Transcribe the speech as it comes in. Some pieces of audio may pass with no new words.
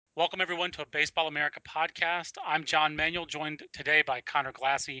Welcome, everyone, to a Baseball America podcast. I'm John Manuel, joined today by Connor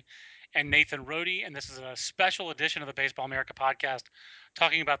Glassy and Nathan Rohde. And this is a special edition of the Baseball America podcast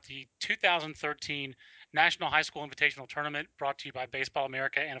talking about the 2013 National High School Invitational Tournament brought to you by Baseball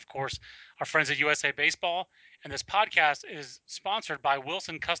America and, of course, our friends at USA Baseball. And this podcast is sponsored by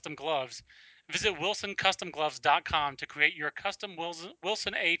Wilson Custom Gloves. Visit wilsoncustomgloves.com to create your custom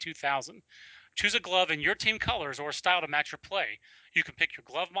Wilson A2000. Choose a glove in your team colors or style to match your play. You can pick your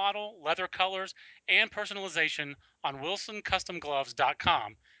glove model, leather colors, and personalization on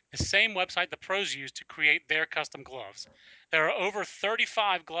wilsoncustomgloves.com, the same website the pros use to create their custom gloves. There are over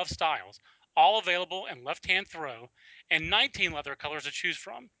 35 glove styles, all available in left-hand throw, and 19 leather colors to choose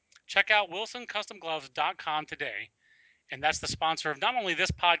from. Check out wilsoncustomgloves.com today. And that's the sponsor of not only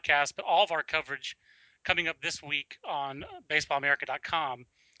this podcast, but all of our coverage coming up this week on baseballamerica.com,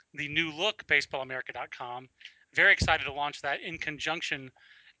 the new look baseballamerica.com. Very excited to launch that in conjunction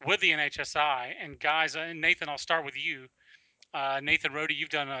with the NHSI. And guys, Nathan, I'll start with you. Nathan Rohde, you've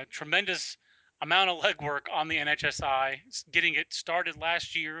done a tremendous amount of legwork on the NHSI, getting it started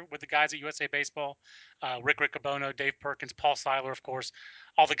last year with the guys at USA Baseball, Rick Riccobono, Dave Perkins, Paul Seiler, of course,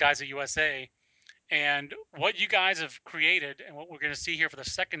 all the guys at USA. And what you guys have created and what we're going to see here for the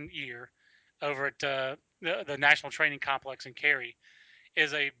second year over at the National Training Complex in Cary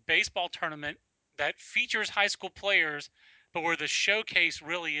is a baseball tournament that features high school players, but where the showcase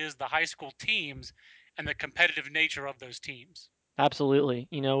really is the high school teams and the competitive nature of those teams. Absolutely.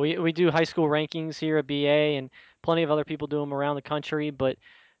 We do high school rankings here at BA, and plenty of other people do them around the country, but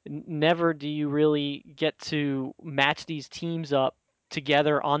never do you really get to match these teams up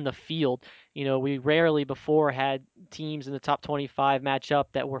together on the field. We rarely before had teams in the top 25 match up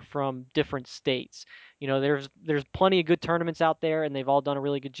that were from different states. There's plenty of good tournaments out there, and they've all done a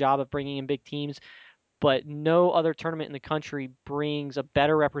really good job of bringing in big teams, but no other tournament in the country brings a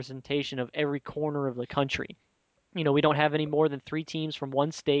better representation of every corner of the country. We don't have any more than three teams from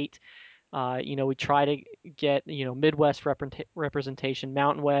one state. We try to get, Midwest representation,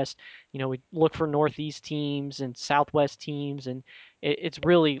 Mountain West. We look for Northeast teams and Southwest teams, and it's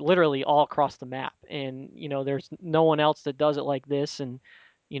really literally all across the map. And, there's no one else that does it like this. And,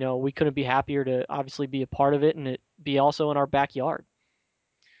 we couldn't be happier to obviously be a part of it and it be also in our backyard.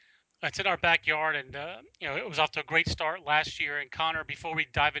 It's in our backyard, and it was off to a great start last year. And Connor, before we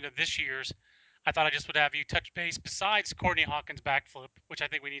dive into this year's, I thought I just would have you touch base besides Courtney Hawkins' backflip, which I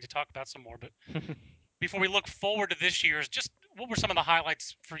think we need to talk about some more. But before we look forward to this year's, just what were some of the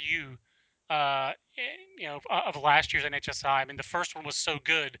highlights for you, of last year's NHSI? I mean, the first one was so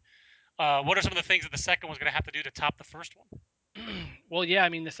good. What are some of the things that the second one's going to have to do to top the first one? Well, yeah, I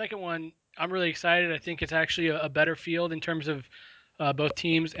mean, the second one, I'm really excited. I think it's actually a better field in terms of both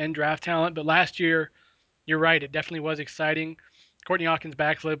teams and draft talent. But last year, you're right, it definitely was exciting. Courtney Hawkins'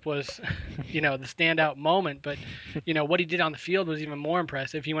 backflip was, the standout moment. But, what he did on the field was even more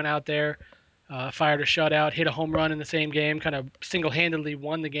impressive. He went out there, fired a shutout, hit a home run in the same game, kind of single-handedly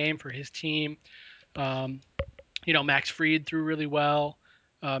won the game for his team. Um, Max Fried threw really well.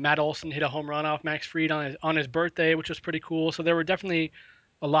 Matt Olson hit a home run off Max Fried on his birthday, which was pretty cool. So there were definitely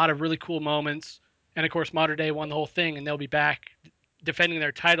a lot of really cool moments. And of course, Mater Dei won the whole thing, and they'll be back defending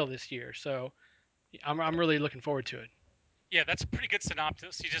their title this year. So I'm really looking forward to it. Yeah, that's a pretty good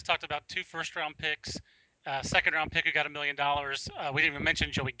synopsis. You just talked about two first-round picks, second round pick who got $1 million. We didn't even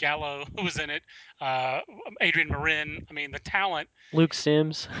mention Joey Gallo, who was in it, uh, Adrian Marin. I mean, the talent, Luke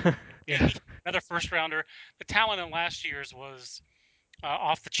Sims. Yeah. another first rounder. The talent in last year's was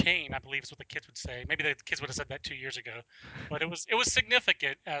off the chain, I believe is what the kids would say. Maybe the kids would have said that 2 years ago, but it was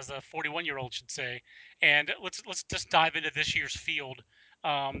significant, as a 41-year-old should say. And let's just dive into this year's field.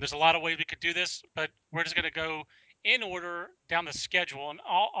 There's a lot of ways we could do this, but we're just going to go in order down the schedule, and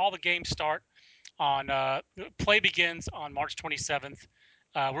all the games start on play begins on March 27th.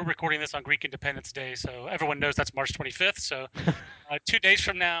 We're recording this on Greek Independence Day, so everyone knows that's March 25th. So 2 days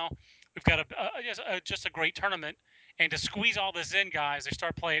from now, we've got just a great tournament. And to squeeze all this in, guys, they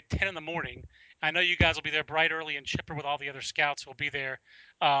start play at 10 in the morning. I know you guys will be there bright early and chipper with all the other scouts who will be there.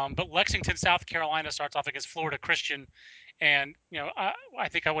 But Lexington, South Carolina starts off against Florida Christian. And, I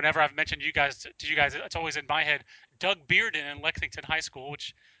think whenever I've mentioned you guys, it's always in my head, Doug Bearden in Lexington High School,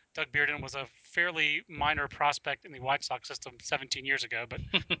 which Doug Bearden was a fairly minor prospect in the White Sox system 17 years ago. But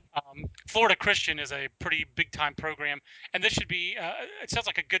Florida Christian is a pretty big time program, and this should be. It sounds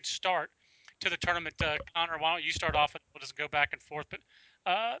like a good start to the tournament. Connor, why don't you start off and we'll just go back and forth? But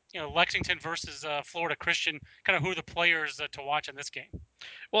Lexington versus Florida Christian, kind of who are the players to watch in this game?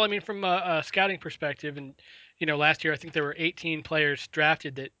 Well, I mean, from a scouting perspective, and last year I think there were 18 players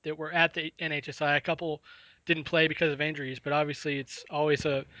drafted that were at the NHSI. A couple didn't play because of injuries. But obviously, it's always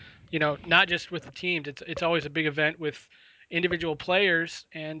a, not just with the teams. It's always a big event with individual players,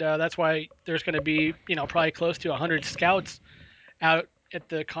 and that's why there's going to be probably close to 100 scouts out at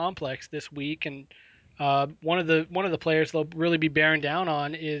the complex this week. And one of the players they'll really be bearing down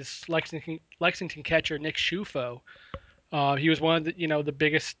on is Lexington catcher Nick Schufo. He was one of the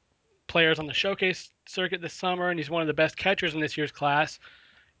biggest players on the showcase circuit this summer, and he's one of the best catchers in this year's class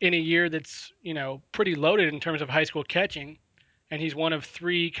in a year that's pretty loaded in terms of high school catching. And he's one of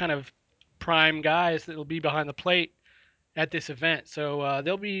three kind of prime guys that will be behind the plate at this event. So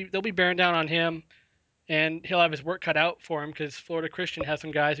they'll be bearing down on him, and he'll have his work cut out for him because Florida Christian has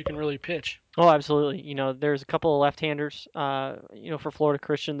some guys who can really pitch. Oh, absolutely. There's a couple of left-handers, for Florida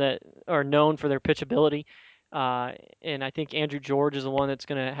Christian that are known for their pitchability. And I think Andrew George is the one that's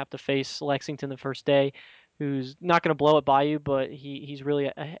going to have to face Lexington the first day, who's not going to blow it by you, but he's really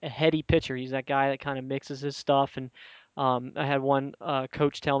a heady pitcher. He's that guy that kind of mixes his stuff. And I had one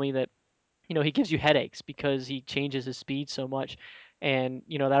coach tell me that, he gives you headaches because he changes his speed so much. And,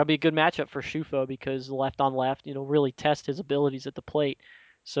 that'll be a good matchup for Shufo because left on left, really test his abilities at the plate.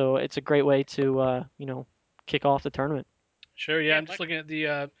 So it's a great way to, kick off the tournament. Sure, yeah. I'm just looking at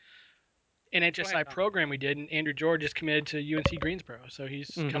the NHSI program we did, and Andrew George is committed to UNC Greensboro. So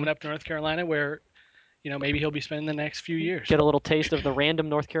he's coming up to North Carolina where, maybe he'll be spending the next few years. Get a little taste of the random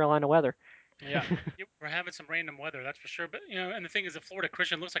North Carolina weather. Yeah. We're having some random weather, that's for sure. But and the thing is, that Florida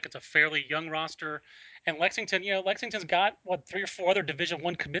Christian looks like it's a fairly young roster, and Lexington, Lexington's got 3 or 4 other Division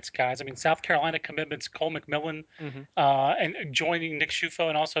One commits guys. I mean, South Carolina commitments, Cole McMillan, and joining Nick Schufo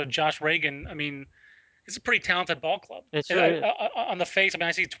and also Josh Reagan. I mean, it's a pretty talented ball club. It's on the face. I mean,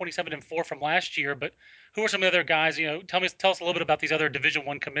 I see 27-4 from last year, but who are some of the other guys? Tell us a little bit about these other Division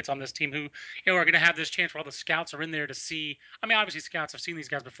One commits on this team who are going to have this chance where all the scouts are in there to see. I mean, obviously scouts have seen these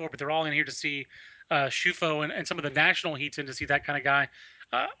guys before, but they're all in here to see Shufo and some of the national heats in to see that kind of guy.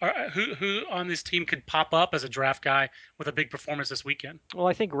 Who on this team could pop up as a draft guy with a big performance this weekend? Well,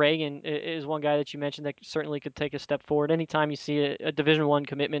 I think Reagan is one guy that you mentioned that certainly could take a step forward. Anytime you see a Division One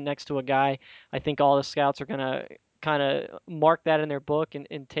commitment next to a guy, I think all the scouts are going to kind of mark that in their book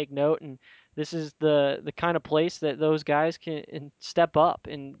and take note. And this is the kind of place that those guys can step up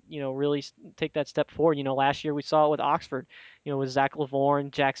and really take that step forward. Last year we saw it with Oxford, with Zach Lavorne,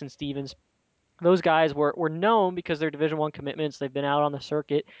 Jackson Stevens. Those guys were known because they're Division One commitments. They've been out on the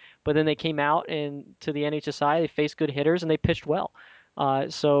circuit, but then they came out and to the NHSI. They faced good hitters and they pitched well.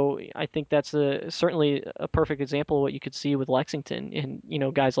 So I think that's certainly a perfect example of what you could see with Lexington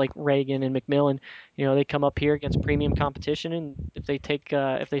and guys like Reagan and McMillan. They come up here against premium competition, and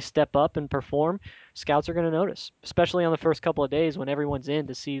if they step up and perform, scouts are going to notice, especially on the first couple of days when everyone's in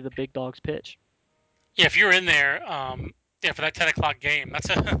to see the big dogs pitch. Yeah, if you're in there, for that 10 o'clock game,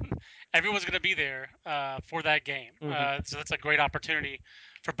 everyone's going to be there for that game. So that's a great opportunity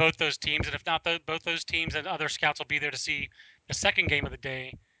for both those teams, and if not both those teams, and other scouts will be there to see the second game of the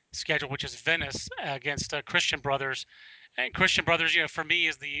day schedule, which is Venice against Christian Brothers. And Christian Brothers, for me,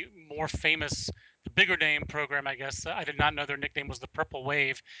 is the more famous, the bigger name program, I guess. I did not know their nickname was the Purple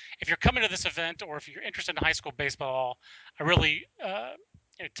Wave. If you're coming to this event, or if you're interested in high school baseball, I really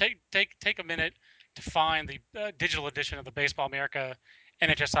take a minute to find the digital edition of the Baseball America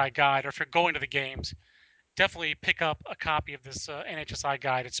NHSI guide, or if you're going to the games, definitely pick up a copy of this NHSI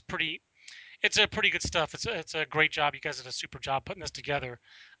guide. It's a pretty good stuff. It's a great job. You guys did a super job putting this together.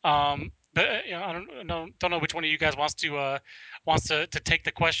 But I don't know which one of you guys wants to take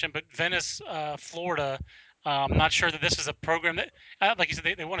the question. But Venice, Florida. I'm not sure that this is a program that, like you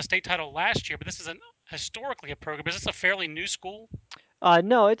said, they won a state title last year, but this isn't historically a program. Is this a fairly new school?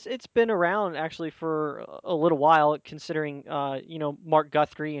 No, it's been around actually for a little while, considering Mark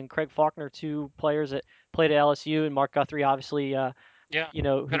Guthrie and Craig Faulkner, two players that played at LSU, and Mark Guthrie obviously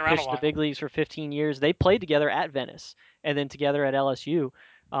who pitched the big leagues for 15 years. They played together at Venice and then together at LSU,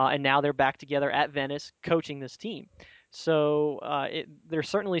 and now they're back together at Venice coaching this team. So there's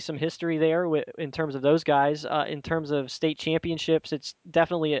certainly some history there in terms of those guys. In terms of state championships, it's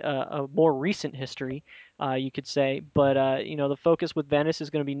definitely a more recent history, you could say. But the focus with Venice is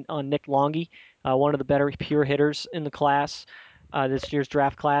going to be on Nick Longy, one of the better pure hitters in the class, this year's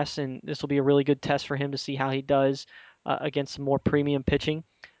draft class, and this will be a really good test for him to see how he does against some more premium pitching.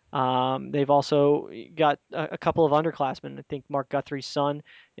 They've also got a couple of underclassmen. I think Mark Guthrie's son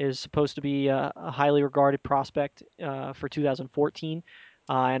is supposed to be a highly regarded prospect for 2014.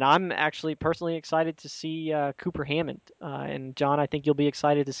 And I'm actually personally excited to see Cooper Hammond. And John, I think you'll be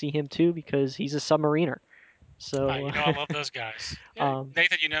excited to see him too because he's a submariner. So I love those guys. Yeah,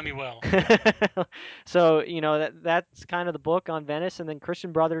 Nathan, you know me well. So that's kind of the book on Venice, and then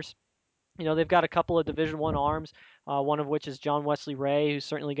Christian Brothers. They've got a couple of Division One arms, one of which is John Wesley Ray, who's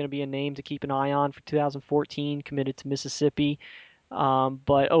certainly going to be a name to keep an eye on for 2014, committed to Mississippi.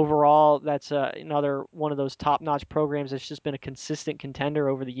 But overall, that's another one of those top-notch programs that's just been a consistent contender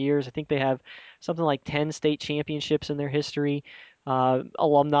over the years. I think they have something like 10 state championships in their history.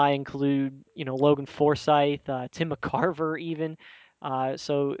 Alumni include, Logan Forsythe, Tim McCarver, even.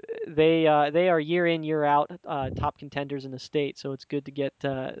 So they are year in, year out top contenders in the state. So it's good to get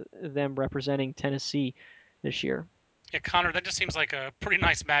them representing Tennessee this year. Yeah, Connor, that just seems like a pretty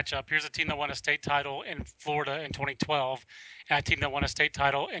nice matchup. Here's a team that won a state title in Florida in 2012, and a team that won a state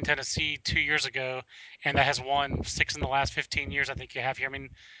title in Tennessee 2 years ago, and that has won 6 in the last 15 years. I think you have here. I mean,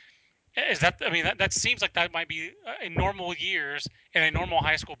 is that? I mean, that seems like that might be in normal years in a normal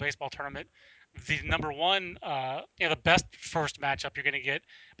high school baseball tournament. The number one, the best first matchup you're going to get.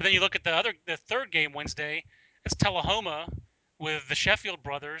 But then you look at the third game Wednesday. It's Tullahoma with the Sheffield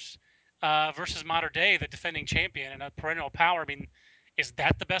brothers versus Mater Dei, the defending champion and a perennial power. I mean, is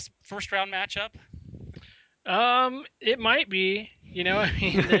that the best first round matchup? It might be. I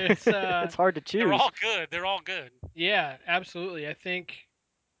mean, it's It's hard to choose. They're all good. They're all good. Yeah, absolutely. I think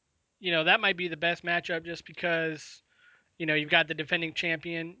that might be the best matchup just because you've got the defending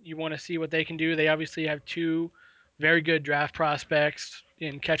champion. You want to see what they can do. They obviously have two very good draft prospects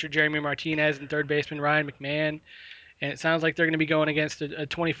in catcher Jeremy Martinez and third baseman Ryan McMahon. And it sounds like they're going to be going against a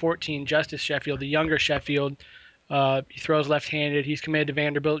 2014 Justice Sheffield, the younger Sheffield. He throws left-handed. He's committed to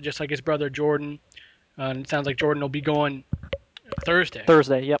Vanderbilt just like his brother Jordan. And it sounds like Jordan will be going Thursday.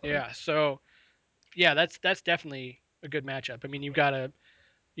 Thursday, yep. Yeah, so yeah, that's definitely a good matchup. I mean, you've got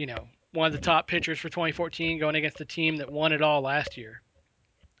one of the top pitchers for 2014 going against the team that won it all last year.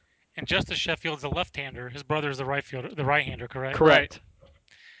 And Justice Sheffield's a left-hander. His brother is the right-hander, correct? Correct.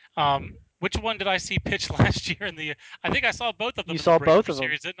 Which one did I see pitch last year in the? I think I saw both of them. You in saw the both of them.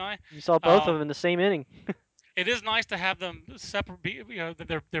 Series, didn't I? You saw both of them in the same inning. It is nice to have them separate.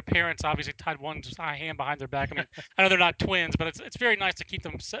 Their parents obviously tied one hand behind their back. I mean, I know they're not twins, but it's very nice to keep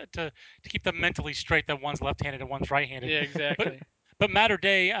them to keep them mentally straight that one's left-handed and one's right-handed. Yeah, exactly. But Mater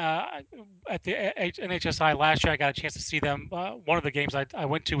Dei at the NHSI last year, I got a chance to see them. One of the games I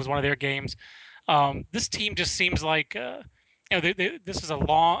went to was one of their games. This team just seems like this is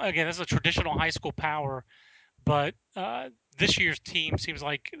this is a traditional high school power, but this year's team seems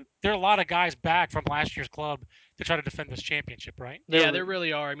like there are a lot of guys back from last year's club to try to defend this championship, right? Yeah, there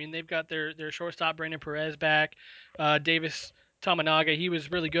really are. I mean, they've got their shortstop Brandon Perez back, Davis Tamanaga. He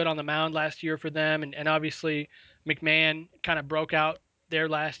was really good on the mound last year for them, and obviously McMahon kind of broke out there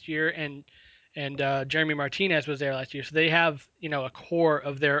last year, and Jeremy Martinez was there last year. So they have a core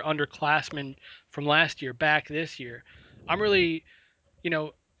of their underclassmen from last year back this year. I'm really,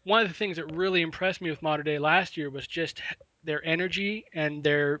 one of the things that really impressed me with Mater Dei last year was just their energy and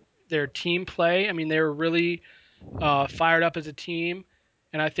their team play. I mean, they were really fired up as a team.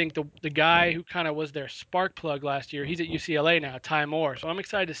 And I think the guy who kind of was their spark plug last year, he's at UCLA now, Ty Moore. So I'm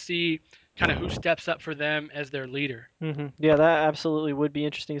excited to see kind of who steps up for them as their leader. Mm-hmm. Yeah, that absolutely would be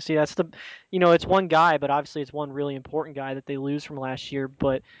interesting to see. That's it's one guy, but obviously it's one really important guy that they lose from last year.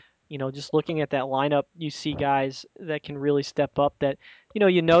 But, just looking at that lineup, you see guys that can really step up that,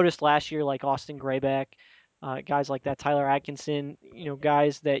 you noticed last year, like Austin Grayback, guys like that, Tyler Atkinson,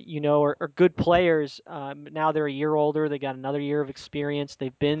 guys that are good players. Now they're a year older. They got another year of experience.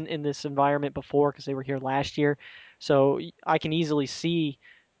 They've been in this environment before because they were here last year. So I can easily see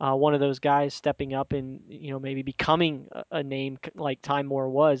one of those guys stepping up and maybe becoming a name like Ty Moore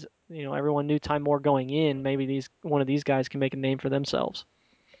was. Everyone knew Ty Moore going in. Maybe one of these guys can make a name for themselves.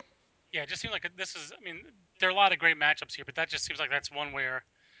 Yeah, it just seems like this is. I mean, there are a lot of great matchups here, but that just seems like that's one where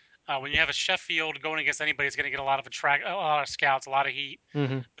when you have a Sheffield going against anybody, it's going to get a lot of scouts, a lot of heat.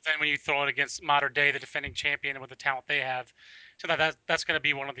 Mm-hmm. But then when you throw it against Mater Dei, the defending champion, and with the talent they have, so that's going to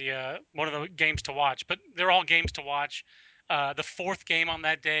be one of the games to watch. But they're all games to watch. The fourth game on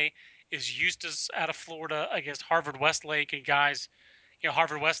that day is Eustis out of Florida against Harvard Westlake, and guys,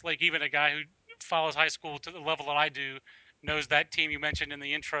 Harvard Westlake, even a guy who follows high school to the level that I do, knows that team you mentioned in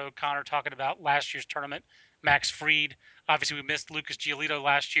the intro, Connor, talking about last year's tournament. Max Fried. Obviously, we missed Lucas Giolito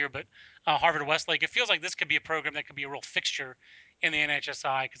last year, but Harvard Westlake. It feels like this could be a program that could be a real fixture in the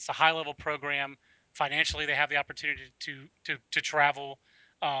NHSI. It's a high-level program. Financially, they have the opportunity to travel.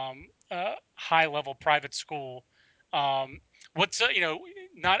 High-level private school. It's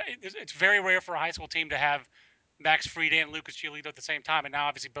very rare for a high school team to have Max Fried and Lucas Giolito at the same time, and now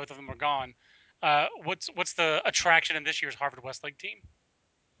obviously both of them are gone. What's the attraction in this year's Harvard Westlake team?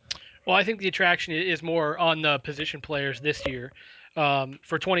 Well, I think the attraction is more on the position players this year.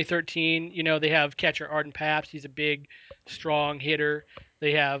 For 2013, they have catcher Arden Paps. He's a big, strong hitter.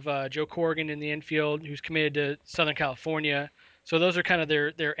 They have Joe Corrigan in the infield, who's committed to Southern California. So those are kind of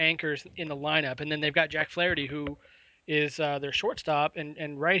their anchors in the lineup. And then they've got Jack Flaherty, who is their shortstop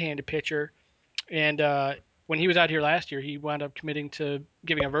and right-handed pitcher. And when he was out here last year, he wound up committing to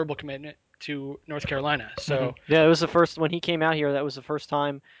giving a verbal commitment to North Carolina. So yeah, it was the first when he came out here. That was the first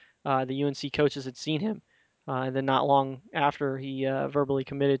time the UNC coaches had seen him, and then not long after he verbally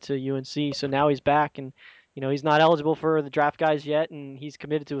committed to UNC. So now he's back, and he's not eligible for the draft guys yet, and he's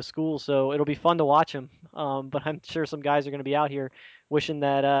committed to a school. So it'll be fun to watch him. But I'm sure some guys are going to be out here wishing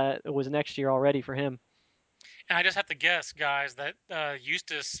that it was next year already for him. And I just have to guess, guys, that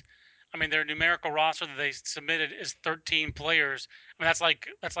Eustis, I mean, their numerical roster that they submitted is 13 players. I mean,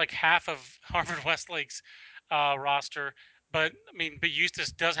 that's like half of Harvard Westlake's roster. But I mean, but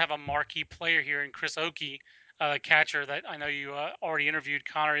Eustis does have a marquee player here in Chris Oakey, catcher that I know you already interviewed.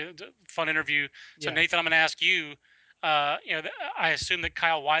 Connor, fun interview. So yeah, Nathan, I'm going to ask you. I assume that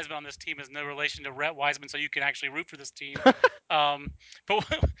Kyle Wiseman on this team is no relation to Rhett Wiseman, so you can actually root for this team. But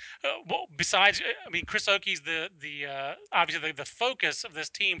well, besides, I mean, Chris Oakey's the obviously the focus of this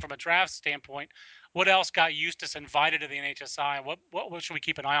team from a draft standpoint. What else got Eustis invited to the NHSI? What should we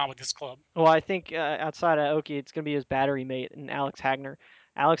keep an eye on with this club? Well, I think outside of Oki, it's going to be his battery mate and Alex Hagner.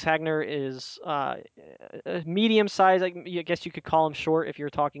 Alex Hagner is a medium size. I guess you could call him short if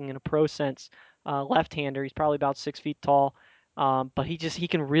you're talking in a pro sense. Left-hander. He's probably about 6 feet tall, but he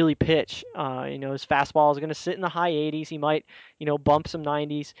can really pitch. His fastball is going to sit in the high 80s. He might bump some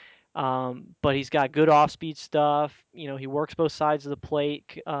 90s. But he's got good off-speed stuff. He works both sides of the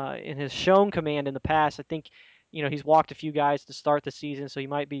plate. And has shown command in the past. I think he's walked a few guys to start the season, so he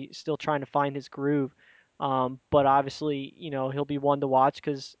might be still trying to find his groove. But obviously, he'll be one to watch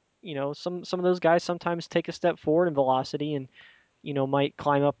because some of those guys sometimes take a step forward in velocity and might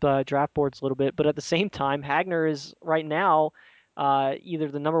climb up draft boards a little bit. But at the same time, Hagner is right now either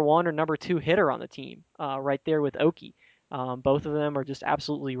the number one or number two hitter on the team, right there with Oki. Both of them are just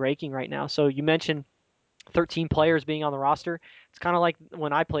absolutely raking right now. So you mentioned 13 players being on the roster. It's kind of like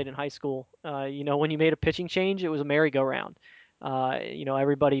when I played in high school. When you made a pitching change, it was a merry-go-round.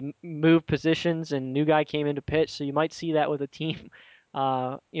 Everybody moved positions and new guy came in to pitch. So you might see that with a team,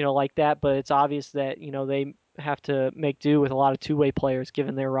 like that. But it's obvious that they have to make do with a lot of two-way players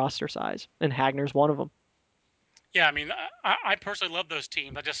given their roster size, and Hagner's one of them. Yeah, I mean, I personally love those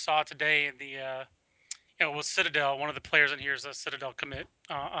teams. I just saw today in the with Citadel. One of the players in here is a Citadel commit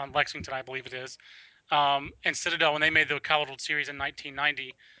on Lexington, I believe it is. And Citadel, when they made the College World Series in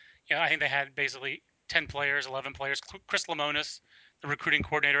 1990, I think they had basically 10 players, 11 players. Chris Lamonis, the recruiting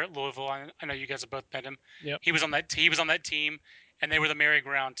coordinator at Louisville, I know you guys have both met him. yep. He was on that. He was on that team, and they were the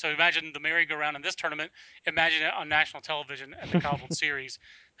merry-go-round. So imagine the merry-go-round in this tournament. Imagine it on national television at the College World Series.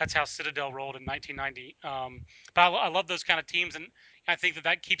 That's how Citadel rolled in 1990. But I love those kind of teams, and I think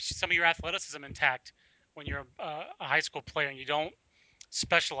that keeps some of your athleticism intact when you're a high school player and you don't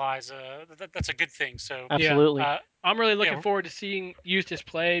specialize. That's a good thing. So Yeah, Absolutely. I'm really looking yeah, forward to seeing Eustis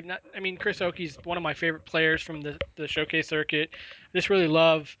play. Chris Oakey's one of my favorite players from the showcase circuit. I just really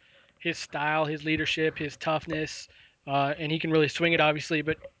love his style, his leadership, his toughness, and he can really swing it, obviously.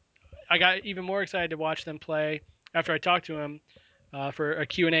 But I got even more excited to watch them play after I talked to him for a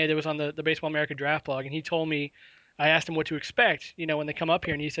Q&A that was on the Baseball America draft blog, and he told me, I asked him what to expect, when they come up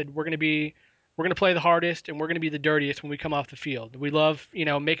here, and he said we're going to play the hardest and we're going to be the dirtiest when we come off the field. We love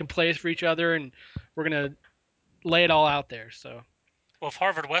making plays for each other, and we're going to lay it all out there. So well, if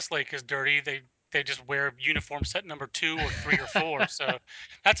Harvard Westlake is dirty, they just wear uniform set number 2 or 3 or 4. So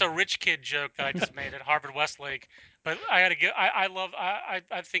that's a rich kid joke that I just made at Harvard Westlake. But I gotta get. I love. I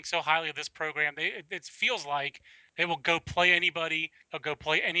think so highly of this program. It feels like they will go play anybody. They'll go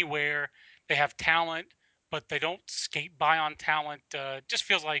play anywhere. They have talent, but they don't skate by on talent. Just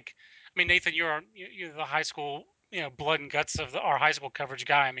feels like. I mean, Nathan, you're the high school blood and guts of our high school coverage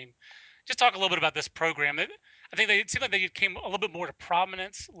guy. I mean, just talk a little bit about this program. I think it seemed like they came a little bit more to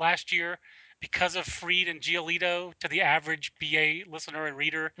prominence last year because of Freed and Giolito to the average BA listener and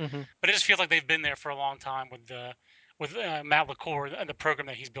reader. Hmm. But it just feels like they've been there for a long time with Matt LaCour and the program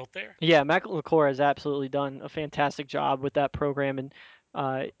that he's built there. Yeah, Mac LaCour has absolutely done a fantastic job with that program, and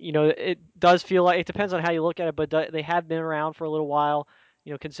it does feel like it depends on how you look at it, but they have been around for a little while.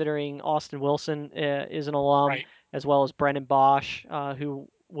 Considering Austin Wilson is an alum, Right. as well as Brendan Bosch, who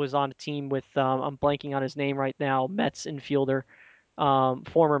was on a team with I'm blanking on his name right now, Mets infielder,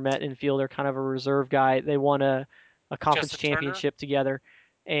 former Met infielder, kind of a reserve guy. They won a conference Justin Turner, championship together,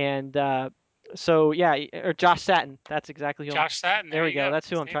 and so yeah, or Josh Satin. That's exactly who. Josh Satin. There There we you go. go. That's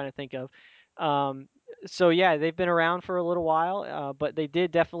who I'm trying to think of. So yeah, they've been around for a little while, but they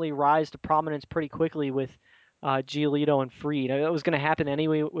did definitely rise to prominence pretty quickly with Giolito and Freed. It was going to happen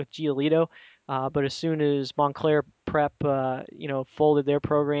anyway with Giolito, but as soon as Montclair Prep, folded their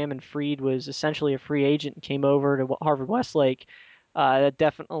program and Freed was essentially a free agent and came over to Harvard Westlake, that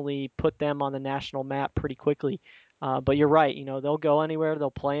definitely put them on the national map pretty quickly. But you're right. They'll go anywhere.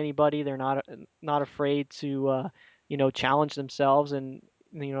 They'll play anybody. They're not afraid to challenge themselves, and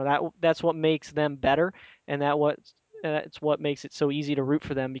that's what makes them better, and that's what makes it so easy to root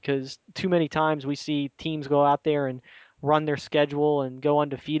for them, because too many times we see teams go out there and run their schedule and go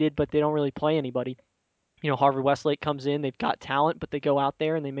undefeated, but they don't really play anybody. Harvard Westlake comes in, they've got talent, but they go out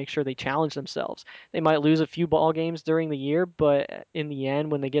there and they make sure they challenge themselves. They might lose a few ball games during the year, but in the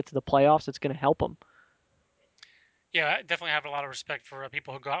end, when they get to the playoffs, it's going to help them. Yeah, I definitely have a lot of respect for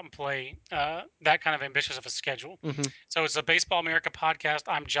people who go out and play that kind of ambitious of a schedule. Mm-hmm. So it's a Baseball America podcast.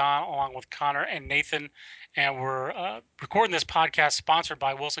 I'm John, along with Connor and Nathan, and we're recording this podcast sponsored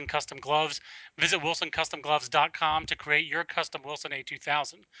by Wilson Custom Gloves. Visit wilsoncustomgloves.com to create your custom Wilson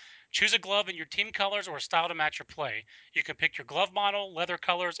A2000. Choose a glove in your team colors or style to match your play. You can pick your glove model, leather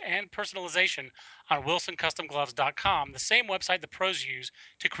colors, and personalization on wilsoncustomgloves.com, the same website the pros use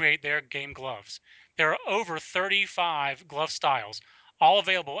to create their game gloves. There are over 35 glove styles, all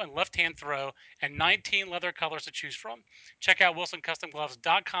available in left-hand throw and 19 leather colors to choose from. Check out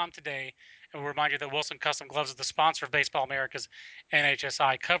WilsonCustomGloves.com today, and we'll remind you that Wilson Custom Gloves is the sponsor of Baseball America's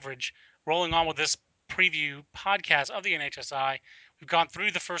NHSI coverage. Rolling on with this preview podcast of the NHSI, we've gone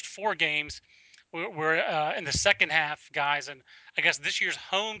through the first 4 games. We're in the second half, guys, and I guess this year's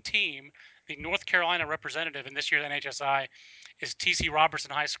home team, the North Carolina representative in this year's NHSI, is TC Robertson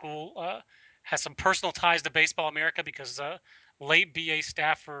High School. Has some personal ties to Baseball America because late BA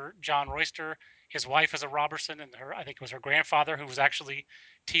staffer John Royster, his wife is a Robertson, and I think it was her grandfather who was actually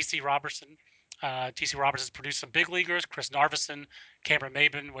TC Robertson. TC Robertson's produced some big leaguers: Chris Narveson, Cameron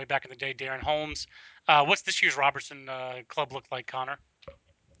Maben, way back in the day, Darren Holmes. What's this year's Robertson club look like, Connor?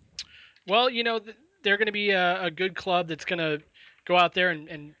 Well, they're going to be a good club that's going to go out there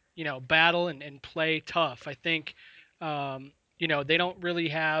and battle and play tough. I think, they don't really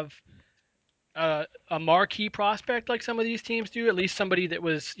have a marquee prospect like some of these teams do. At least somebody that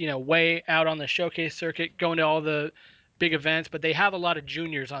was way out on the showcase circuit, going to all the big events. But they have a lot of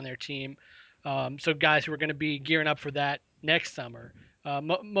juniors on their team, so guys who are going to be gearing up for that next summer.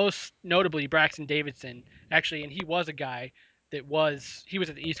 Most notably Braxton Davidson, actually, and he was a guy that was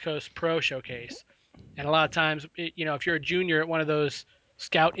at the East Coast Pro Showcase, and a lot of times, if you're a junior at one of those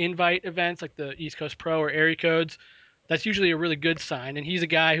scout invite events like the East Coast Pro or Area Codes, that's usually a really good sign. And he's a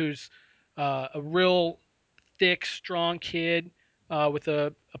guy who's a real thick, strong kid with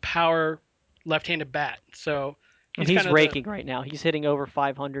a power left-handed bat. So And he's he's kind of raking right now. He's hitting over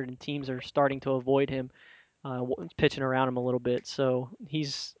 500, and teams are starting to avoid him, pitching around him a little bit. So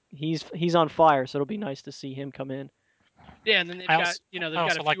he's on fire. So it'll be nice to see him come in. yeah. And then they've I got also, they've I got a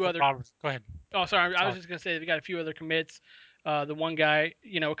also like few what other. Roberts. Go ahead. Oh, sorry. I was Sorry. just gonna say they've got a few other commits. The one guy,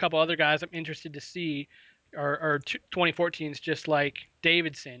 a couple other guys I'm interested to see are 2014s, just like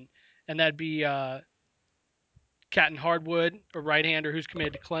Davidson, and that'd be Catton Hardwood, a right-hander who's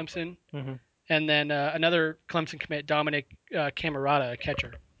committed to Clemson, Mm-hmm. and then another Clemson commit, Dominic Camarata, a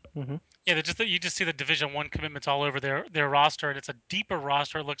catcher. Mm-hmm. Yeah, you just see the Division One commitments all over their roster, and it's a deeper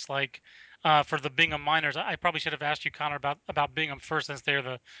roster. It looks like for the Bingham Miners. I probably should have asked you, Connor, about Bingham first, since they're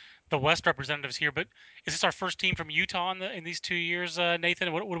the West representatives here. But is this our first team from Utah in these 2 years,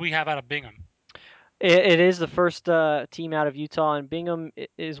 Nathan? What do we have out of Bingham? It is the first team out of Utah, and Bingham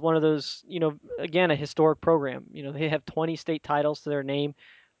is one of those, again, a historic program. They have 20 state titles to their name,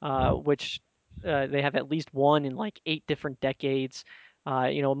 which they have at least one in like 8 different decades.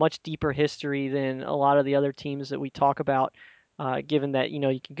 A much deeper history than a lot of the other teams that we talk about, given that,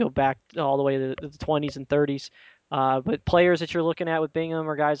 you can go back all the way to the 20s and 30s. But players that you're looking at with Bingham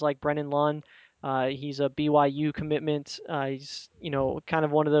are guys like Brennan Lund. He's a BYU commitment. He's, kind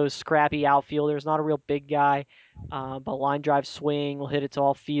of one of those scrappy outfielders, not a real big guy, but line drive swing, will hit it to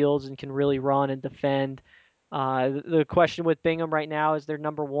all fields and can really run and defend. The question with Bingham right now is their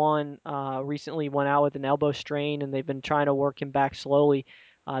number one recently went out with an elbow strain, and they've been trying to work him back slowly.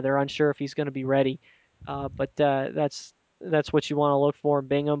 They're unsure if he's going to be ready, but that's what you want to look for in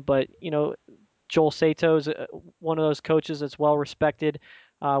Bingham. But Joel Sato is one of those coaches that's well respected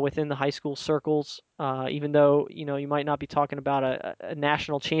within the high school circles. Even though you might not be talking about a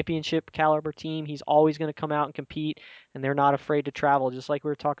national championship caliber team, he's always going to come out and compete, and they're not afraid to travel. Just like we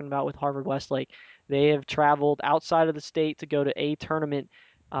were talking about with Harvard Westlake, they have traveled outside of the state to go to a tournament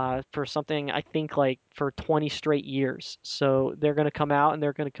for something, I think, like for 20 straight years. So they're going to come out and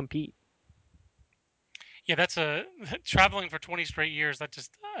they're going to compete. Yeah, that's a traveling for 20 straight years. That's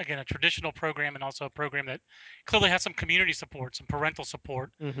just again a traditional program and also a program that clearly has some community support, some parental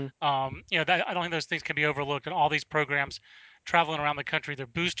support. Hmm. That I don't think those things can be overlooked. And all these programs traveling around the country, their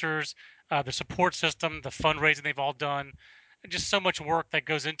boosters, the support system, the fundraising they've all done, and just so much work that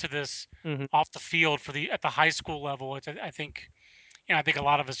goes into this Hmm. off the field for the at the high school level. I think I think a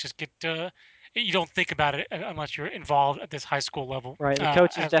lot of us just get you don't think about it unless you're involved at this high school level, Right. The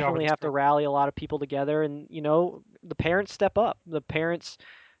coaches as we are with definitely this have to program. rally a lot of people together, and the parents step up. The parents,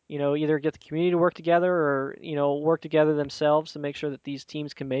 either get the community to work together or work together themselves to make sure that these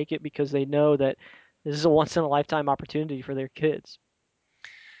teams can make it because they know that this is a once in a lifetime opportunity for their kids.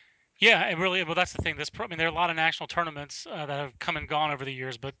 Yeah, it really. Well, that's the thing. I mean, there are a lot of national tournaments that have come and gone over the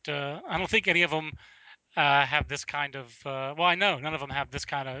years, but I don't think any of them have this kind of. Well, I know none of them have this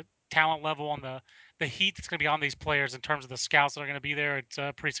kind of talent level on the heat that's going to be on these players in terms of the scouts that are going to be there. It's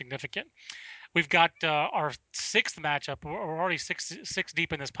pretty significant. We've got our sixth matchup. We're already six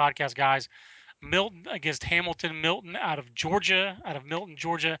deep in this podcast, guys. Milton against Hamilton. Milton out of Georgia, out of Milton,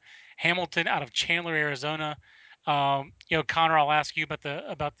 Georgia. Hamilton out of Chandler, Arizona. Connor, I'll ask you about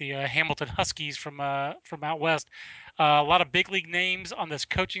the Hamilton Huskies from out west. A lot of big league names on this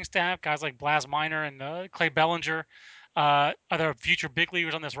coaching staff, guys like Blas Minor and Clay Bellinger. Are there future big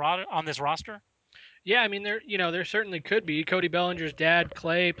leaguers on this roster? Yeah, I mean there certainly could be. Cody Bellinger's dad,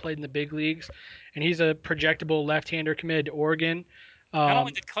 Clay, played in the big leagues, and he's a projectable left-hander committed to Oregon. Um, Not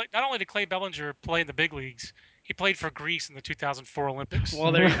only did Clay Bellinger play in the big leagues, he played for Greece in the 2004 Olympics.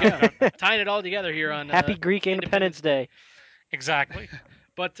 well, there you go, tying it all together here on Happy Greek Independence Independence Day. Day. Exactly.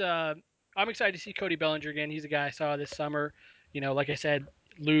 But I'm excited to see Cody Bellinger again. He's a guy I saw this summer. Like I said,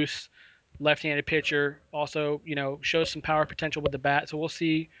 loose, left-handed pitcher. Also, shows some power potential with the bat. So we'll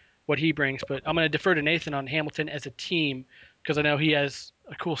see what he brings. But I'm going to defer to Nathan on Hamilton as a team because I know he has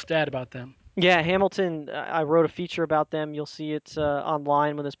a cool stat about them. Yeah, Hamilton. I wrote a feature about them. You'll see it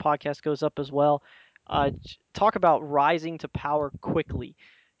online when this podcast goes up as well. Talk about rising to power quickly.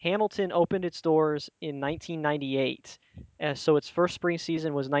 Hamilton opened its doors in 1998, so its first spring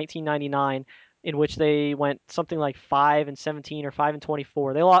season was 1999, in which they went something like 5-17 or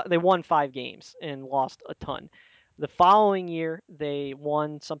 5-24. They won 5 games and lost a ton. The following year, they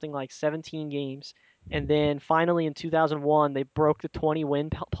won something like 17 games, and then finally in 2001, they broke the 20 win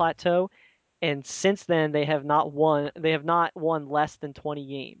plateau, and since then they have not won. They have not won less than 20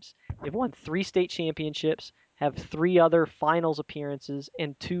 games. They've won 3 state championships, have 3 other finals appearances,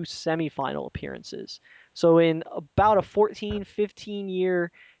 and 2 semifinal appearances. So in about a 14,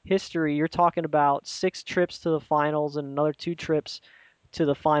 15-year history, you're talking about 6 trips to the finals and another 2 trips to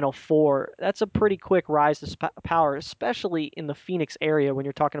the Final Four. That's a pretty quick rise to power, especially in the Phoenix area when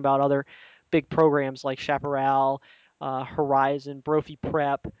you're talking about other big programs like Chaparral, Horizon, Brophy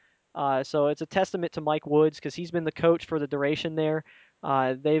Prep. So it's a testament to Mike Woods because he's been the coach for the duration there.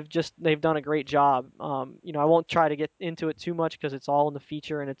 They've done a great job. I won't try to get into it too much because it's all in the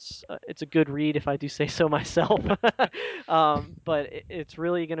feature and it's a good read if I do say so myself. But it's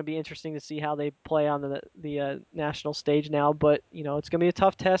really going to be interesting to see how they play on the national stage now. But it's going to be a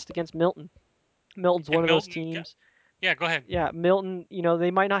tough test against Milton. Milton's one And of those Milton, teams. yeah, go ahead. Yeah, Milton,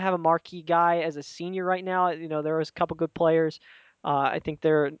 they might not have a marquee guy as a senior right now. There was a couple good players. I think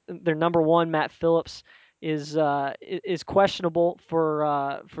their number one, Matt Phillips, is questionable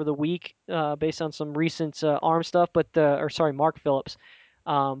for the week based on some recent arm stuff. Mark Phillips. But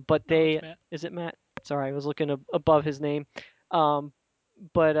No, it's they Matt. is it Matt? Sorry, I was looking above his name. Um,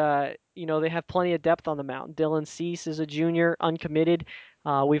 but they have plenty of depth on the mound. Dylan Cease is a junior, uncommitted.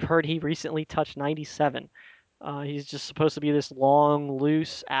 We've heard he recently touched 97. He's just supposed to be this long,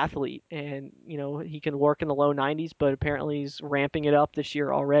 loose athlete, and he can work in the low 90s, but apparently he's ramping it up this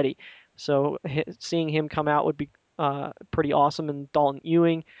year already. So seeing him come out would be pretty awesome. And Dalton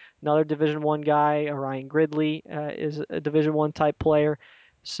Ewing, another Division One guy, Ryan Gridley is a Division One type player.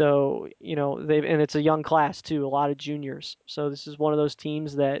 So and it's a young class too, a lot of juniors. So this is one of those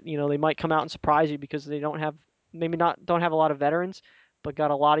teams that they might come out and surprise you because they don't have a lot of veterans, but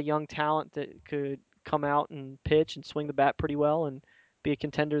got a lot of young talent that could come out and pitch and swing the bat pretty well and be a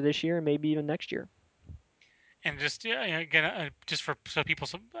contender this year and maybe even next year. And just again, just for so people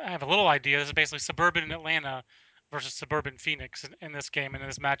have a little idea, this is basically suburban Atlanta versus suburban Phoenix in this game and in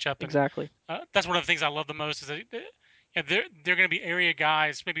this matchup. And Exactly. that's one of the things I love the most is that they're going to be area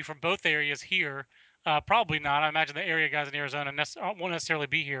guys, maybe from both areas here. Probably not. I imagine the area guys in Arizona won't necessarily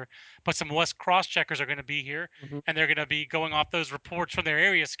be here, but some West cross checkers are going to be here, Hmm. and they're going to be going off those reports from their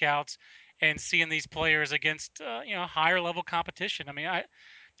area scouts and seeing these players against higher level competition. I mean,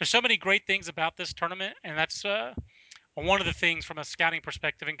 there's so many great things about this tournament, and that's one of the things from a scouting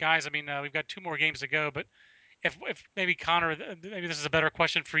perspective, and guys, I mean, we've got 2 more games to go, but if maybe Connor, maybe this is a better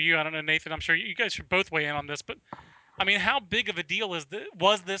question for you. I don't know, Nathan. I'm sure you guys should both weigh in on this, but I mean, how big of a deal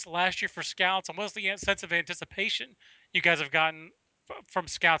was this last year for scouts, and what's the sense of anticipation you guys have gotten from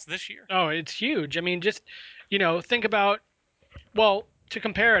scouts this year? Oh, it's huge. I mean, just think about, well, to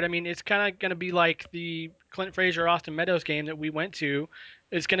compare it. I mean, it's kind of going to be like the Clint Frazier Austin Meadows game that we went to.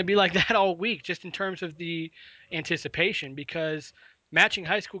 It's going to be like that all week, just in terms of the anticipation, because matching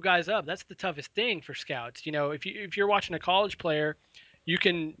high school guys up, that's the toughest thing for scouts. If you're watching a college player, you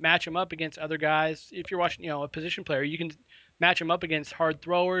can match them up against other guys. If you're watching, a position player, you can match them up against hard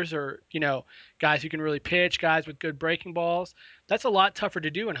throwers, or guys who can really pitch, guys with good breaking balls. That's a lot tougher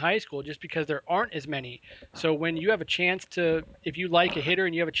to do in high school, just because there aren't as many. So when you have a chance to, if you like a hitter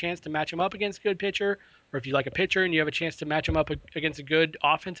and you have a chance to match him up against a good pitcher, or if you like a pitcher and you have a chance to match him up against a good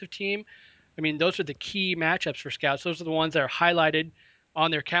offensive team, I mean, those are the key matchups for scouts. Those are the ones that are highlighted on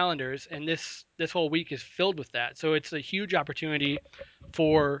their calendars, and this whole week is filled with that. So it's a huge opportunity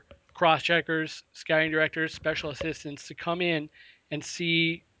for cross checkers, scouting directors, special assistants to come in and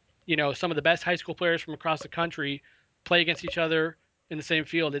see, some of the best high school players from across the country play against each other in the same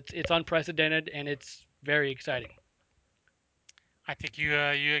field. It's unprecedented, and it's very exciting. I think you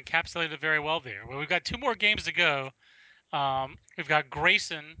encapsulated it very well there. Well, we've got 2 more games to go. We've got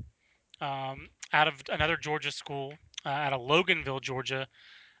Grayson out of another Georgia school, out of Loganville, Georgia,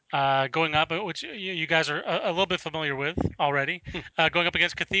 going up, which you guys are a little bit familiar with already, going up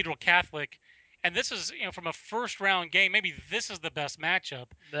against Cathedral Catholic. And this is, from a first round game, maybe this is the best matchup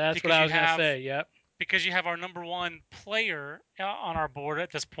That's what because I you was gonna have say. Yep. because you have our number one player on our board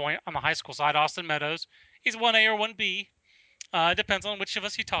at this point on the high school side, Austin Meadows. He's 1A or 1B. Depends on which of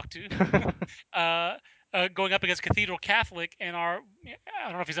us you talk to. uh, Going up against Cathedral Catholic, and I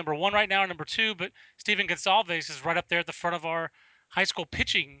don't know if he's number one right now or number two, but Stephen Gonsalves is right up there at the front of our high school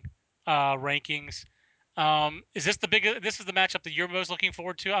pitching rankings. Is this this is the matchup that you're most looking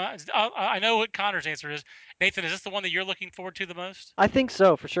forward to? I know what Connor's answer is. Nathan, is this the one that you're looking forward to the most? I think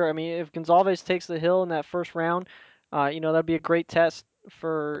so, for sure. I mean, if Gonzalez takes the hill in that first round, that'd be a great test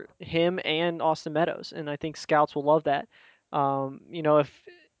for him and Austin Meadows, and I think scouts will love that. If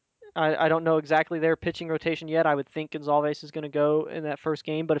I don't know exactly their pitching rotation yet, I would think Gonzalez is going to go in that first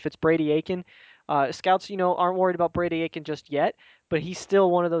game, but if it's Brady Aiken, scouts, aren't worried about Brady Aiken just yet, but he's still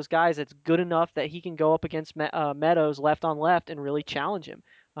one of those guys that's good enough that he can go up against Meadows left on left and really challenge him,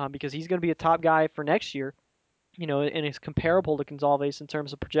 because he's going to be a top guy for next year, and is comparable to Gonzalez in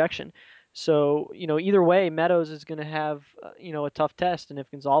terms of projection. So, either way, Meadows is going to have, a tough test, and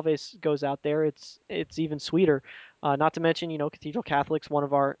if Gonzalez goes out there, it's even sweeter. Not to mention, Cathedral Catholic's one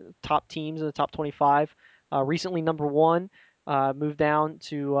of our top teams in the top 25. Recently number one, moved down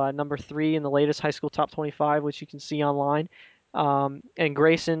to number 3 in the latest high school top 25, which you can see online. And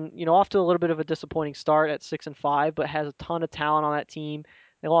Grayson, off to a little bit of a disappointing start at 6-5, but has a ton of talent on that team.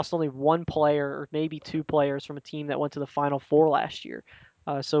 They lost only one player or maybe 2 players from a team that went to the Final Four last year.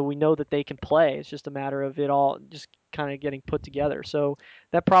 So we know that they can play. It's just a matter of it all just kind of getting put together. So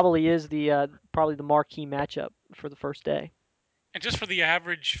that probably is probably the marquee matchup for the first day. And just for the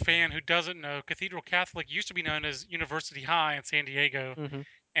average fan who doesn't know, Cathedral Catholic used to be known as University High in San Diego. Mm-hmm.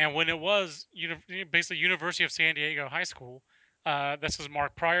 And when it was basically University of San Diego High School, this is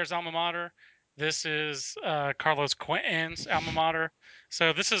Mark Pryor's alma mater. This is Carlos Quentin's alma mater.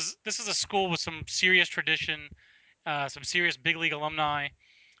 So this is a school with some serious tradition, some serious big league alumni.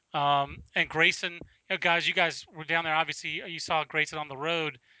 And Grayson, guys, you guys were down there. Obviously, you saw Grayson on the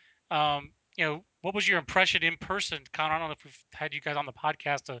road. What was your impression in person, Connor? I don't know if we've had you guys on the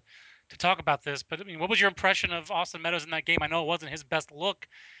podcast to talk about this, but I mean, what was your impression of Austin Meadows in that game? I know it wasn't his best look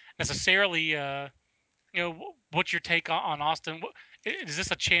necessarily. What's your take on Austin? Is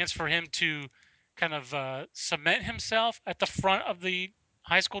this a chance for him to kind of cement himself at the front of the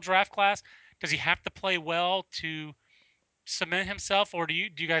high school draft class? Does he have to play well to cement himself, or do you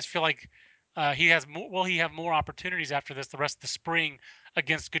guys feel like he has more? Will he have more opportunities after this, the rest of the spring,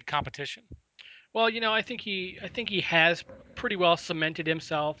 against good competition? Well, I think he has pretty well cemented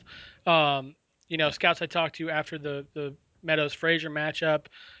himself. Scouts I talked to after the Meadows Frazier matchup,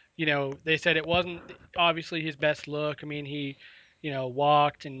 they said it wasn't obviously his best look. I mean, he,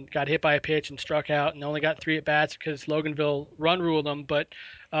 walked and got hit by a pitch and struck out and only got 3 at bats because Loganville run ruled him. But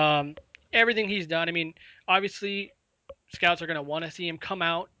um, everything he's done, I mean, obviously scouts are going to want to see him come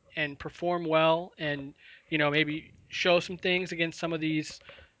out and perform well, and maybe show some things against some of these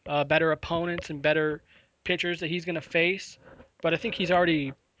better opponents and better pitchers that he's going to face. But I think he's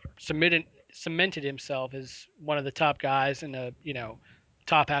already cemented himself as one of the top guys and a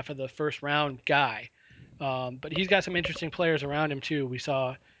top half of the first round guy. But he's got some interesting players around him too. We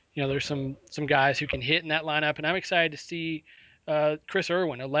saw, there's some guys who can hit in that lineup, and I'm excited to see Chris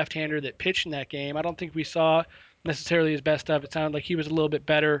Irwin, a left-hander that pitched in that game. I don't think we saw necessarily his best stuff. It sounded like he was a little bit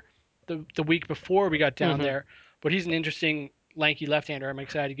better the week before we got down there, but he's an interesting lanky left-hander. I'm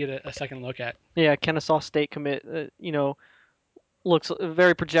excited to get a second look at. Yeah, Kennesaw State commit. Looks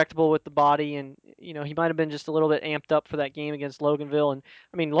very projectable with the body, and he might have been just a little bit amped up for that game against Loganville. And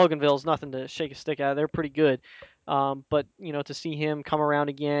I mean, Loganville's nothing to shake a stick at. They're pretty good, but to see him come around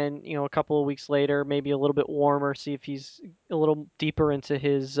again, a couple of weeks later, maybe a little bit warmer, see if he's a little deeper into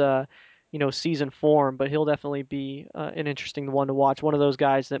his season form. But he'll definitely be an interesting one to watch. One of those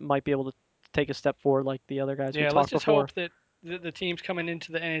guys that might be able to take a step forward, like the other guys we Yeah, talked let's just before. hope that the teams coming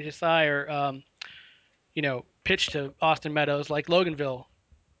into the NHSI are, pitched to Austin Meadows like Loganville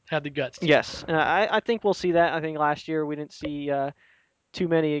had the guts to. Yes, I think we'll see that. I think last year we didn't see too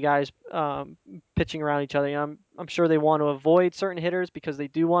many guys pitching around each other. I'm sure they want to avoid certain hitters because they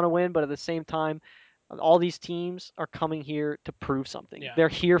do want to win, but at the same time, all these teams are coming here to prove something. Yeah. They're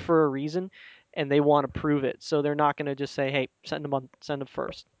here for a reason, and they want to prove it. So they're not going to just say, "Hey, send them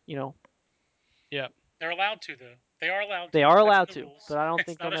first." Yeah. They're allowed to, though. They are allowed to. They are That's allowed the to, rules. but I don't It's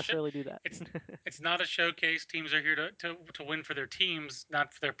think they'll not a necessarily do that. it's not a showcase. Teams are here to win for their teams,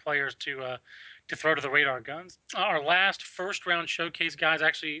 not for their players to throw to the radar guns. Our last first round showcase, guys.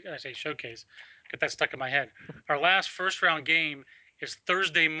 Actually, I say showcase. Get that stuck in my head. Our last first round game is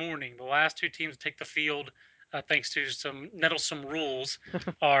Thursday morning. The last two teams take the field, thanks to some nettlesome rules,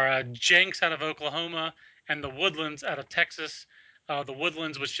 are Jenks out of Oklahoma and the Woodlands out of Texas. The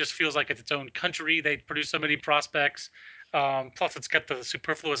Woodlands, which just feels like it's its own country. They produce so many prospects. Plus, it's got the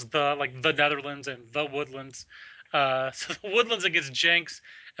superfluous like the Netherlands and the Woodlands. So the Woodlands against Jenks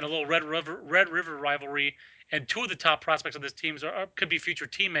and a little Red River rivalry. And two of the top prospects of this team could be future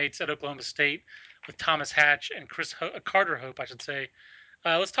teammates at Oklahoma State with Thomas Hatch and Carter Hope, I should say.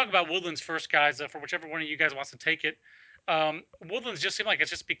 Let's talk about Woodlands first, guys. For whichever one of you guys wants to take it. Woodlands just seem like it's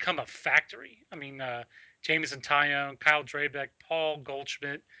just become a factory. I mean, Jameson Tyone, Kyle Drabeck, Paul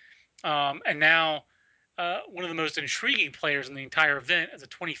Goldschmidt, and now one of the most intriguing players in the entire event is a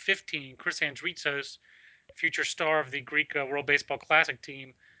 2015 Chris Andritsos, future star of the Greek World Baseball Classic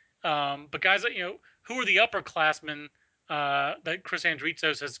team. But guys, who are the upperclassmen that Chris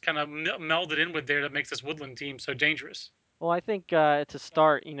Andritsos has kind of melded in with there that makes this Woodland team so dangerous? Well, I think to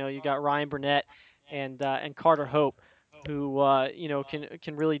start, you got Ryan Burnett and Carter Hope, who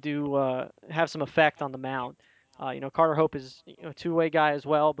can really do have some effect on the mound. Carter Hope is a two-way guy as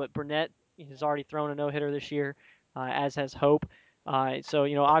well, but Burnett has already thrown a no-hitter this year, as has Hope.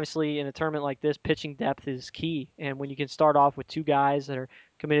 So obviously in a tournament like this, pitching depth is key, and when you can start off with two guys that are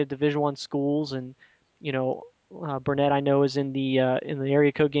committed to Division I schools, and Burnett I know is in the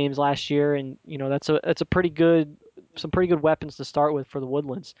area code games last year, and that's a pretty good some pretty good weapons to start with for the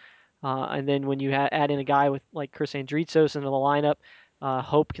Woodlands. And then when you add in a guy with like Chris Andritsos into the lineup,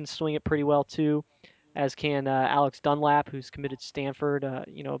 Hope can swing it pretty well too, as can Alex Dunlap, who's committed to Stanford. A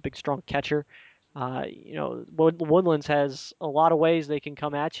big strong catcher. Woodlands has a lot of ways they can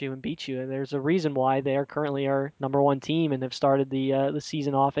come at you and beat you, and there's a reason why they are currently our number one team and have started the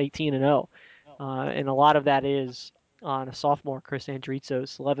season off 18-0. And a lot of that is on a sophomore, Chris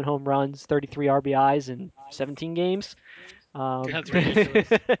Andritsos, 11 home runs, 33 RBIs in 17 games. That's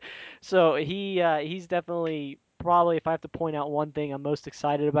ridiculous. So he's definitely probably, if I have to point out one thing I'm most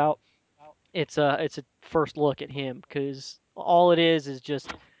excited about, it's a first look at him, because all it is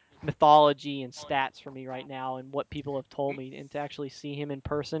just mythology and stats for me right now and what people have told me, and to actually see him in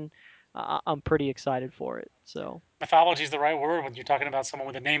person, I'm pretty excited for it. So Mythology is the right word when you're talking about someone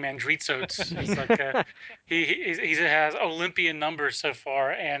with the name Andritsos. It's like he has Olympian numbers so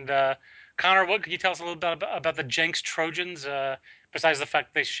far. And Connor, what can you tell us a little bit about the Jenks Trojans? Besides the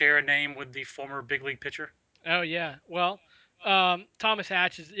fact they share a name with the former big league pitcher. Oh yeah. Well, Thomas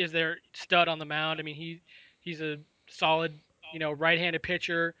Hatch is their stud on the mound. I mean, he's a solid, right-handed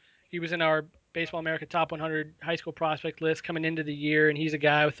pitcher. He was in our Baseball America Top 100 high school prospect list coming into the year, and he's a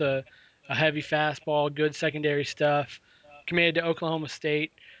guy with a heavy fastball, good secondary stuff. Committed to Oklahoma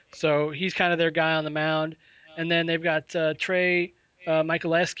State, so he's kind of their guy on the mound. And then they've got Trey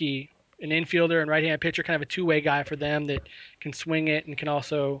Michaleski, an infielder and right-handed pitcher, kind of a two-way guy for them that can swing it and can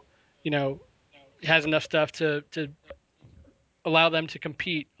also, you know, has enough stuff to allow them to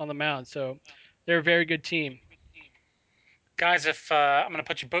compete on the mound. So they're a very good team. Guys, if I'm going to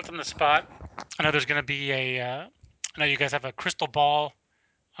put you both on the spot, I know there's going to be I know you guys have a crystal ball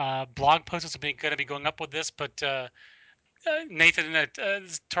blog post that's going to be going up with this, but Nathan,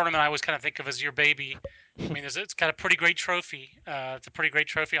 this tournament I always kind of think of as your baby. I mean, it's got a pretty great trophy. It's a pretty great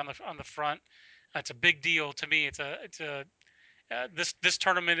trophy on the front. That's a big deal to me. It's a this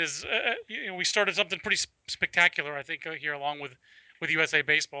tournament is we started something pretty spectacular, I think, here along with USA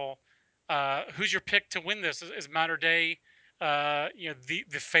Baseball. Who's your pick to win this? Is Mater Day, the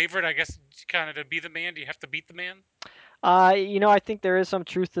favorite? I guess kind of to be the man. Do you have to beat the man? I think there is some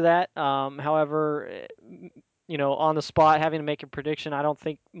truth to that. However, on the spot, having to make a prediction, I don't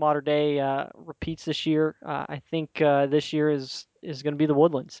think Mater Day repeats this year. I think this year is going to be the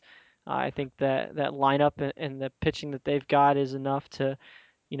Woodlands. I think that lineup and the pitching that they've got is enough to,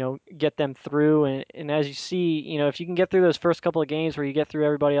 get them through. And as you see, if you can get through those first couple of games where you get through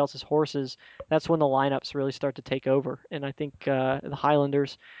everybody else's horses, that's when the lineups really start to take over. And I think the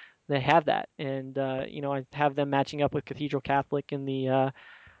Highlanders, they have that. And I have them matching up with Cathedral Catholic in the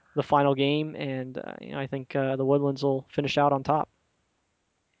final game, and I think the Woodlands will finish out on top.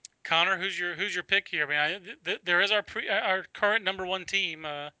 Connor, who's your pick here? I mean, there is our current number one team.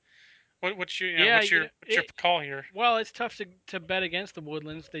 What's your Yeah, what's your call here? well, it's tough to bet against the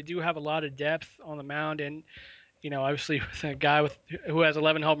Woodlands. They do have a lot of depth on the mound, and obviously with a guy who has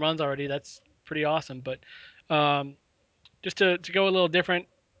 11 home runs already, that's pretty awesome. But um, just to go a little different,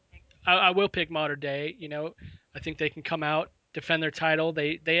 I will pick Mater Day. I think they can come out, defend their title.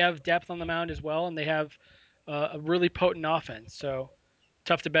 They have depth on the mound as well, and they have a really potent offense. So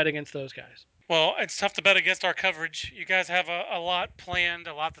tough to bet against those guys. Well, it's tough to bet against our coverage. You guys have a lot planned,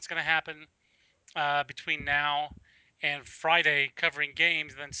 a lot that's going to happen between now and Friday covering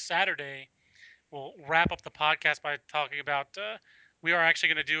games. And then Saturday, we'll wrap up the podcast by talking about we are actually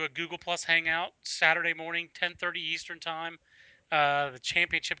going to do a Google Plus Hangout Saturday morning, 10:30 Eastern Time. The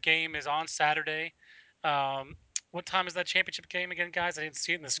championship game is on Saturday. Um, what time is that championship game again, guys? I didn't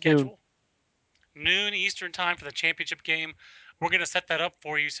see it in the Noon. schedule. Noon Eastern Time for the championship game. We're going to set that up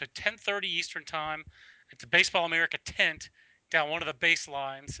for you. So 10:30 Eastern Time at the Baseball America tent down one of the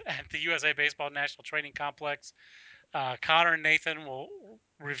baselines at the USA Baseball National Training Complex. Connor and Nathan will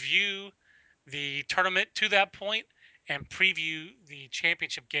review the tournament to that point and preview the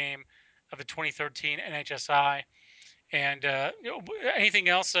championship game of the 2013 NHSI. And anything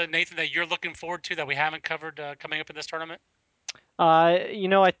else, Nathan, that you're looking forward to that we haven't covered coming up in this tournament?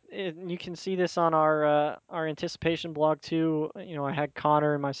 You can see this on our anticipation blog too. I had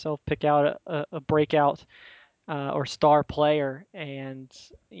Connor and myself pick out a breakout or star player, and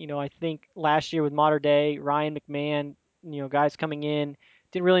I think last year with Mater Day, Ryan McMahon, guys coming in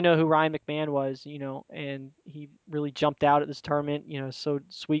didn't really know who Ryan McMahon was, and he really jumped out at this tournament. So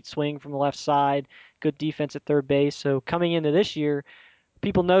sweet swing from the left side, good defense at third base. So coming into this year,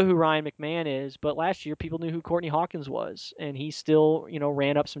 people know who Ryan McMahon is, but last year people knew who Courtney Hawkins was, and he still,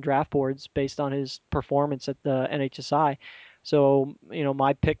 ran up some draft boards based on his performance at the NHSI. So,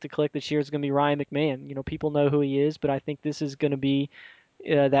 my pick to click this year is going to be Ryan McMahon. People know who he is, but I think this is going to be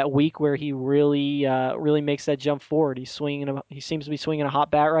that week where he really makes that jump forward. He seems to be swinging a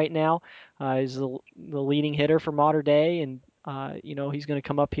hot bat right now. He's the leading hitter for Mater Day, and he's going to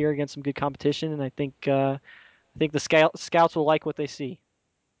come up here against some good competition, and I think the scouts will like what they see.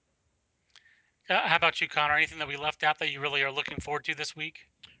 How about you, Connor? Anything that we left out that you really are looking forward to this week?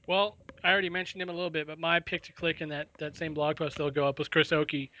 Well, I already mentioned him a little bit, but my pick to click in that same blog post that'll go up was Chris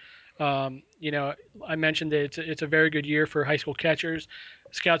Oakey. I mentioned that it's a very good year for high school catchers.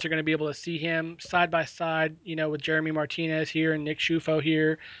 Scouts are going to be able to see him side by side, with Jeremy Martinez here and Nick Schufo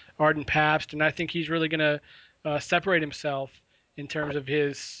here, Arden Pabst, and I think he's really going to separate himself in terms of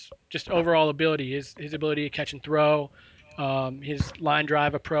his just overall ability, his ability to catch and throw, his line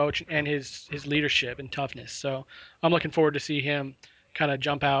drive approach, and his leadership and toughness. So I'm looking forward to see him kind of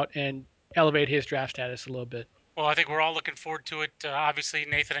jump out and elevate his draft status a little bit. Well, I think we're all looking forward to it. Obviously,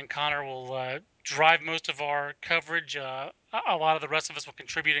 Nathan and Connor will drive most of our coverage. A lot of the rest of us will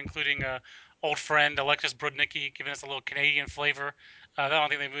contribute, including old friend Alexis Brudnicki, giving us a little Canadian flavor. I don't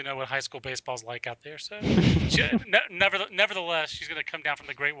think they even know what high school baseball's like out there. So, nevertheless, she's going to come down from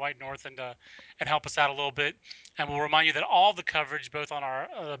the Great White North and help us out a little bit. And we'll remind you that all the coverage, both on our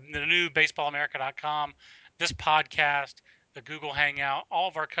the new BaseballAmerica.com, this podcast, the Google Hangout, all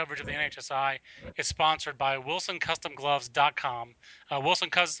of our coverage of the NHSI is sponsored by WilsonCustomGloves.com.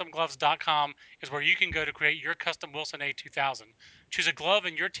 WilsonCustomGloves.com is where you can go to create your custom Wilson A2000. Choose a glove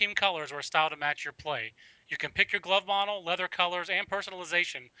in your team colors or a style to match your play. You can pick your glove model, leather colors, and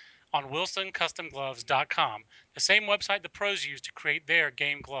personalization on WilsonCustomGloves.com, the same website the pros use to create their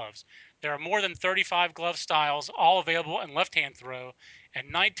game gloves. There are more than 35 glove styles, all available in left-hand throw, and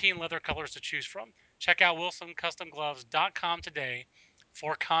 19 leather colors to choose from. Check out WilsonCustomGloves.com today.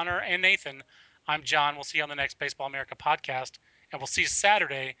 For Connor and Nathan, I'm John. We'll see you on the next Baseball America podcast, and we'll see you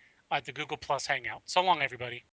Saturday at the Google Plus Hangout. So long, everybody.